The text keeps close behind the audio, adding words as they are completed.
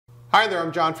Hi there,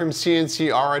 I'm John from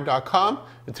CNCKing.com,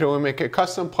 and today we'll make a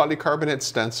custom polycarbonate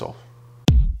stencil.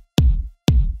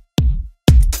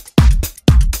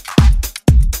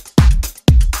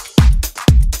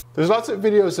 There's lots of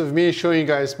videos of me showing you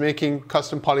guys making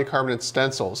custom polycarbonate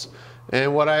stencils,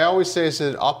 and what I always say is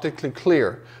it's optically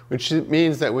clear, which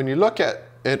means that when you look at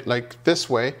it like this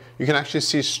way, you can actually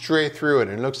see straight through it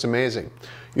and it looks amazing.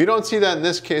 You don't see that in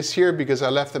this case here because I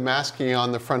left the masking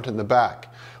on the front and the back.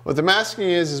 What the masking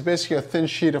is basically a thin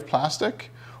sheet of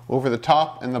plastic over the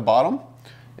top and the bottom,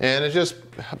 and it just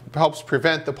helps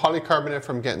prevent the polycarbonate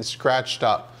from getting scratched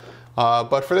up.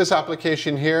 But for this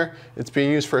application here, it's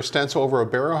being used for a stencil over a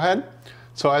barrel head.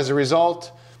 So as a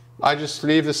result, I just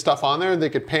leave this stuff on there.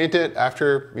 They could paint it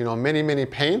after many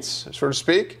paints, so to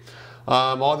speak.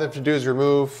 All they have to do is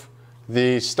remove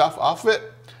the stuff off of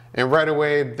it, and right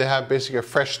away they have basically a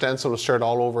fresh stencil to start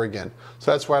all over again.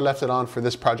 So that's why I left it on for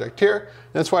this project here.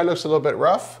 That's why it looks a little bit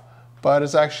rough, but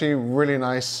it's actually really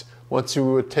nice once you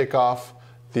would take off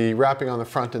the wrapping on the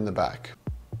front and the back.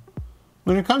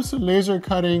 When it comes to laser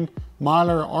cutting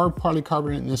mylar or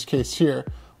polycarbonate in this case here,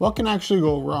 what can actually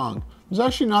go wrong? There's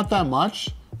actually not that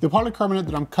much. The polycarbonate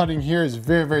that I'm cutting here is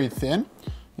very thin,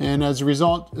 and as a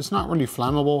result it's not really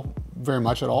flammable very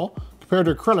much at all. Compared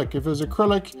to acrylic, if it was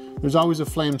acrylic, there's always a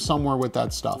flame somewhere with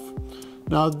that stuff.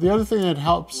 Now the other thing that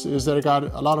helps is that it got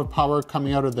a lot of power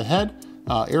coming out of the head,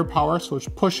 air power, so it's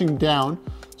pushing down.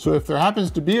 So if there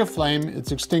happens to be a flame,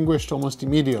 it's extinguished almost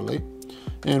immediately.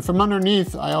 And from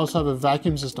underneath, I also have a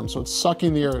vacuum system, so it's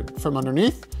sucking the air from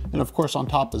underneath and of course on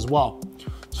top as well.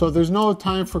 So there's no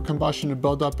time for combustion to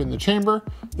build up in the chamber,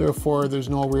 therefore there's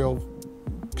no real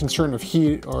concern of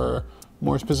heat or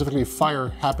more specifically fire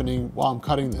happening while I'm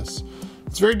cutting this.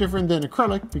 It's very different than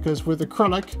acrylic because with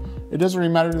acrylic, it doesn't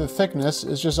really matter the thickness,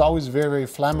 it's just always very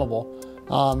flammable.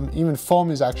 Even foam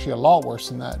is actually a lot worse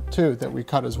than that too, that we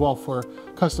cut as well for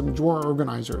custom drawer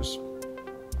organizers.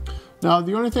 Now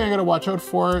the only thing I gotta watch out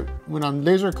for when I'm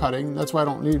laser cutting, that's why I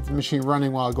don't leave the machine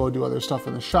running while I go do other stuff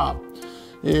in the shop,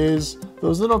 is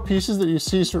those little pieces that you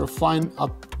see sort of flying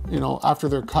up, after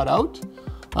they're cut out.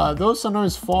 Those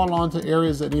sometimes fall onto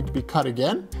areas that need to be cut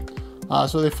again,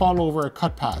 so they fall over a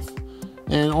cut path.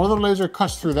 And although the laser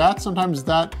cuts through that, sometimes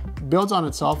that builds on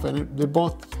itself and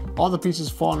all the pieces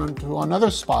fall into another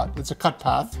spot. It's a cut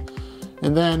path,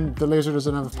 and then the laser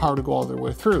doesn't have the power to go all the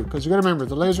way through. Because you gotta remember,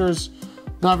 the laser's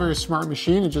not a very smart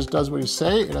machine, it just does what you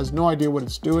say. It has no idea what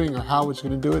it's doing or how it's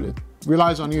gonna do it. It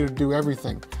relies on you to do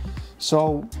everything.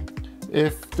 So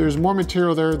if there's more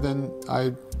material there than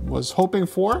I was hoping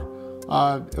for,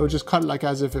 it would just cut like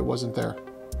as if it wasn't there.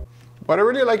 What I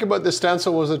really like about this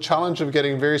stencil was the challenge of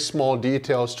getting very small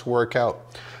details to work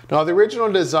out. Now the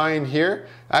original design here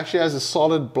actually has a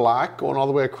solid black going all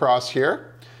the way across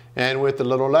here and with the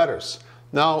little letters.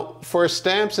 Now for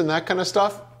stamps and that kind of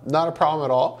stuff, not a problem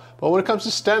at all. But when it comes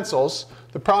to stencils,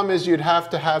 the problem is you'd have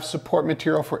to have support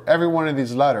material for every one of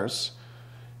these letters.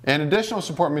 And additional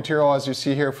support material, as you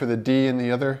see here, for the D and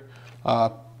the other,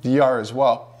 the R as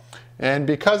well. And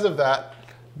because of that,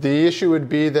 the issue would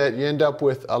be that you end up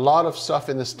with a lot of stuff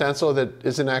in the stencil that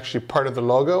isn't actually part of the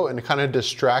logo, and it kind of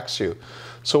distracts you.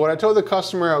 So what I told the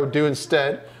customer I would do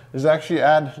instead is actually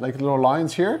add like little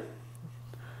lines here.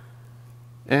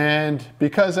 And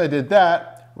because I did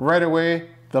that, right away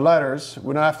the letters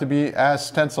would not have to be as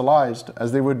stencilized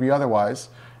as they would be otherwise,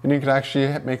 and you can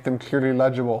actually make them clearly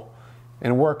legible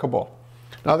and workable.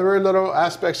 Now there were little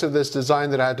aspects of this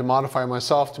design that I had to modify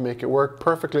myself to make it work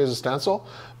perfectly as a stencil,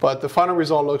 but the final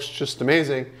result looks just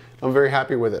amazing. I'm very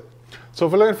happy with it. So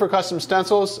if you're looking for custom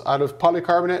stencils out of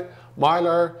polycarbonate,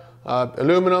 mylar,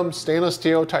 aluminum, stainless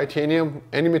steel, titanium,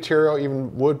 any material,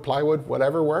 even wood, plywood,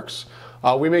 whatever works,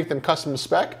 we make them custom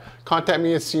spec. Contact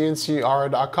me at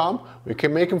CNCKing.com. We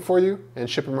can make them for you and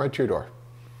ship them right to your door.